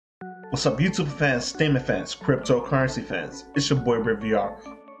What's up, YouTube fans, streaming fans, cryptocurrency fans? It's your boy Brit VR.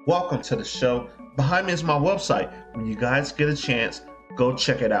 Welcome to the show. Behind me is my website. When you guys get a chance, go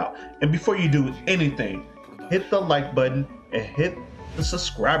check it out. And before you do anything, hit the like button and hit the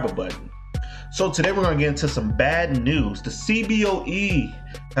subscriber button. So today we're going to get into some bad news. The CBOE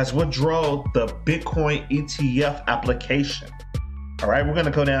has withdrawn the Bitcoin ETF application. All right, we're going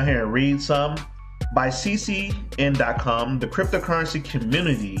to go down here and read some. By ccn.com, the cryptocurrency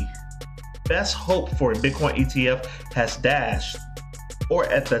community best hope for a Bitcoin ETF has dashed, or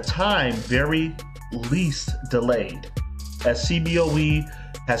at the time, very least delayed, as CBOE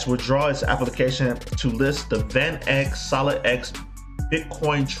has withdrawn its application to list the VanEck SolidX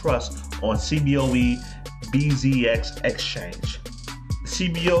Bitcoin Trust on CBOE BZX exchange.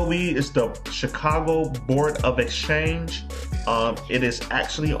 CBOE is the Chicago Board of Exchange. It is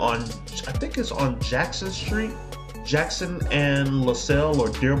actually on, I think it's on Jackson Street, Jackson and LaSalle, or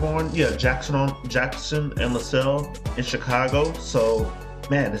Dearborn. Yeah, Jackson and LaSalle in Chicago. So,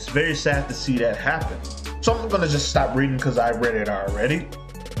 man, it's very sad to see that happen. So I'm gonna just stop reading because I read it already.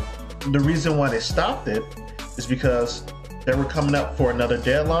 The reason why they stopped it is because they were coming up for another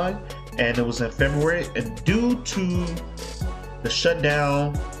deadline, and it was in February, and due to the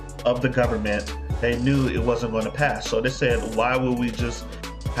shutdown of the government, they knew it wasn't going to pass. So they said, why would we just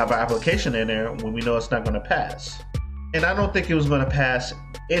have an application in there when we know it's not going to pass? And I don't think it was going to pass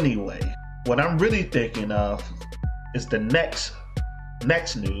anyway. What I'm really thinking of is the next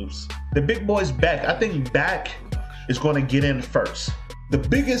news. The big boy's Bakkt. I think Bakkt is going to get in first. The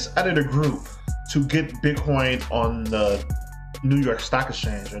biggest out of the group to get Bitcoin on the New York Stock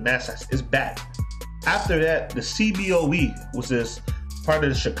Exchange or NASDAQ is Bakkt. After that, the CBOE was this part of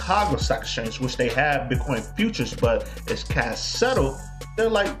the Chicago Stock Exchange, which they have Bitcoin futures, but it's kind of settled. They're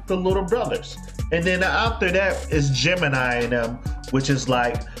like the little brothers. And then after that is Gemini and them, which is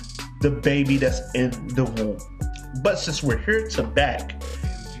like the baby that's in the womb. But since we're here to Bakkt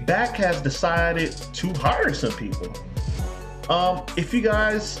has decided to hire some people. If you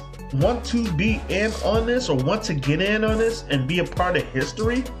guys want to be in on this or want to get in on this and be a part of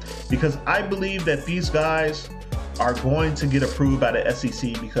history, because I believe that these guys are going to get approved by the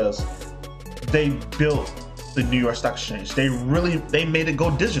SEC because they built the New York Stock Exchange. They made it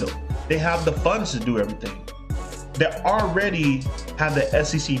go digital. They have the funds to do everything. They already have the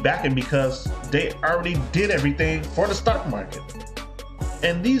SEC backing because they already did everything for the stock market.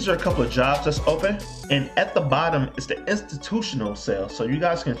 And these are a couple of jobs that's open. And at the bottom is the institutional sales. So you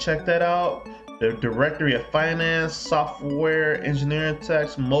guys can check that out. The Directory of Finance, Software Engineering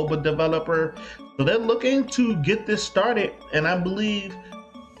Techs, Mobile Developer. So they're looking to get this started, and I believe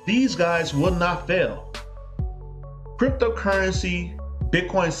these guys will not fail. Cryptocurrency,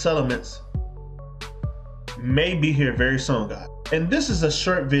 Bitcoin settlements may be here very soon, guys. And this is a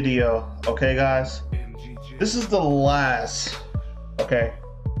short video, okay, guys? This is the last, okay,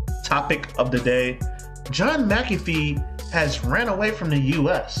 topic of the day. John Mcafee has ran away from the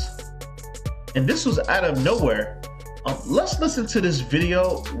US. And this was out of nowhere. Let's listen to this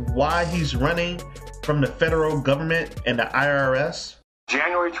video, why he's running from the federal government and the IRS.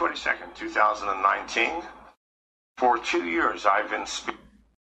 January 22nd, 2019. For 2 years, I've been speaking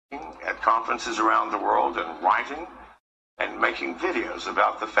at conferences around the world and writing and making videos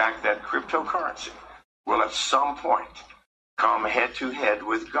about the fact that cryptocurrency will at some point come head to head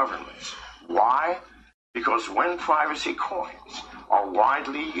with governments. Why? Because when privacy coins are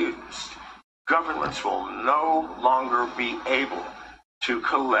widely used, governments will no longer be able to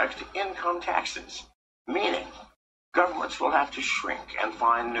collect income taxes, meaning governments will have to shrink and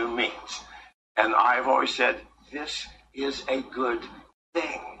find new means. And I've always said, this is a good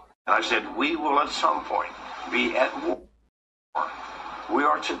thing. And I said, we will at some point be at war. We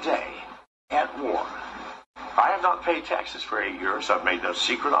are today at war. I have not paid taxes for 8 years. I've made no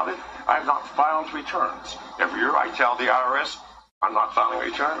secret of it. I have not filed returns. Every year I tell the IRS, I'm not filing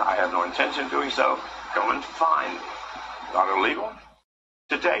a return. I have no intention of doing so. Come and find me. Not illegal.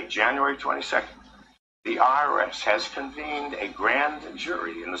 Today, January 22nd, the IRS has convened a grand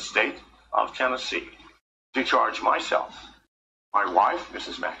jury in the state of Tennessee to charge myself, my wife,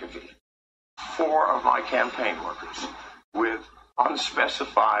 Mrs. Mcafee, 4 of my campaign workers with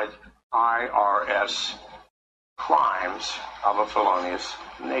unspecified IRS crimes of a felonious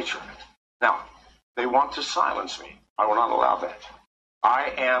nature. Now, they want to silence me. I will not allow that.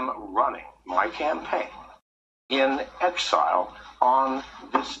 I am running my campaign in exile on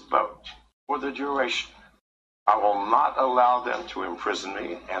this boat for the duration. I will not allow them to imprison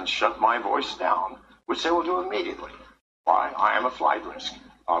me and shut my voice down, which they will do immediately. Why? I am a flight risk.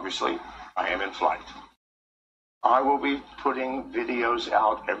 Obviously, I am in flight. I will be putting videos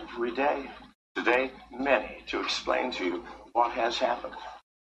out every day. Today, many to explain to you what has happened.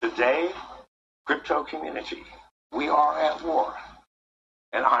 Today, crypto community, we are at war,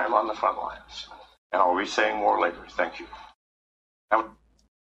 and I am on the front lines. And I'll be saying more later. Thank you.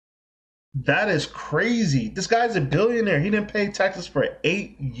 That is crazy. This guy's a billionaire. He didn't pay taxes for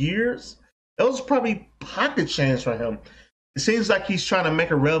 8 years. That was probably pocket change for him. It seems like he's trying to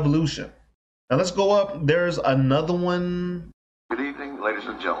make a revolution. Now let's go up. There's another one. Good evening, ladies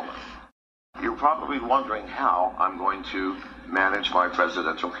and gentlemen. You're probably wondering how I'm going to manage my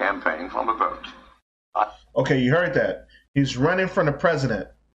presidential campaign from a boat. Okay, you heard that. He's running for the president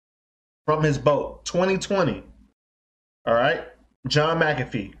from his boat, 2020. All right? John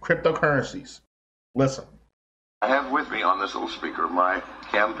McAfee, cryptocurrencies. Listen. I have with me on this little speaker my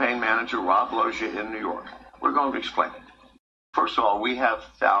campaign manager, Rob Logia in New York. We're going to explain it. First of all, we have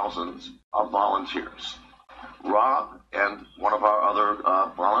thousands of volunteers. Rob and one of our other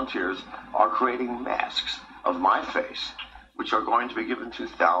volunteers are creating masks of my face, which are going to be given to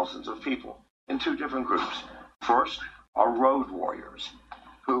thousands of people in two different groups. First are road warriors,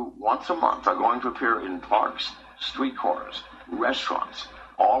 who once a month are going to appear in parks, street corners, restaurants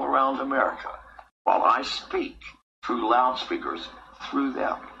all around America while I speak through loudspeakers through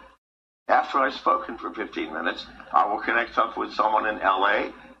them. After I've spoken for 15 minutes, I will connect up with someone in LA,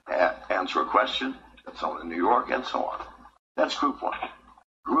 answer a question, someone in New York, and so on. That's group one.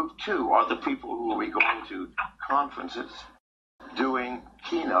 Group two are the people who will be going to conferences, doing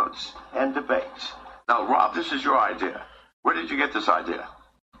keynotes and debates. Now, Rob, this is your idea. Where did you get this idea?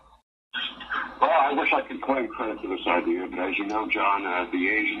 Well, I wish I could claim credit for this idea, but as you know, John, the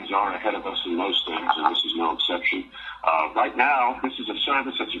Asians are ahead of us in most things, and this is no exception. Right now, this is a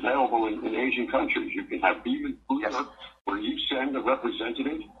service that's available in Asian countries. You can have Beam Yes. where you send a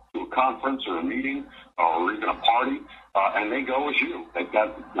representative to a conference or a meeting or even a party, and they go as you. They've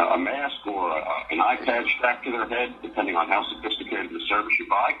got a mask or an iPad strapped to their head, depending on how sophisticated the service you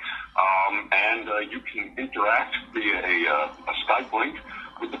buy, and you can interact via a Skype link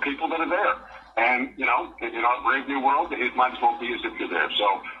with the people that are there. And, you know, in our brave new world, it might as well be as if you're there.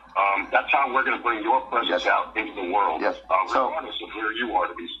 So that's how we're going to bring your presence out into the world, regardless of where you are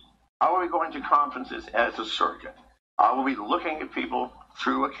to be. I will be going to conferences as a surrogate. I will be looking at people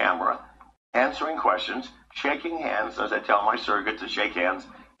through a camera, answering questions, shaking hands as I tell my surrogate to shake hands,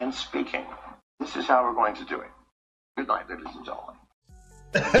 and speaking. This is how we're going to do it. Good night, ladies and gentlemen.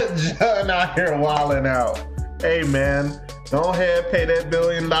 John out here wilding out. Hey, man, go ahead, pay that $1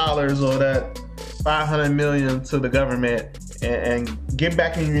 billion or that $500 million to the government and get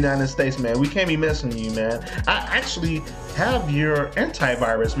back in the United States, man. We can't be missing you, man. I actually have your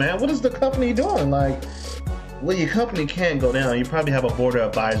antivirus, man. What is the company doing? Like, well, your company can't go down. You probably have a board of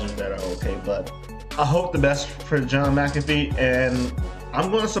advisors that are okay, but I hope the best for John McAfee, and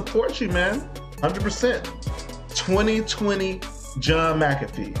I'm going to support you, man, 100%. 2020 John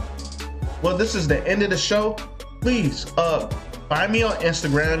McAfee. Well, this is the end of the show. Please, find me on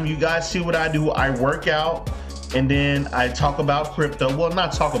Instagram. You guys see what I do. I work out, and then I talk about crypto. Well,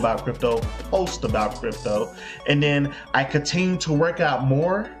 not talk about crypto, post about crypto. And then I continue to work out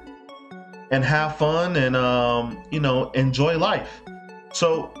more and have fun and, you know, enjoy life.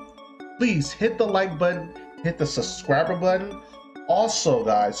 So please hit the like button, hit the subscriber button. Also,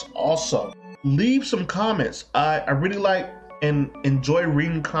 guys, leave some comments. I really like and enjoy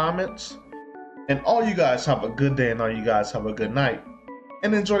reading comments. And all you guys have a good day, and all you guys have a good night,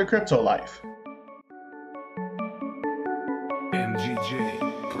 and enjoy the crypto life.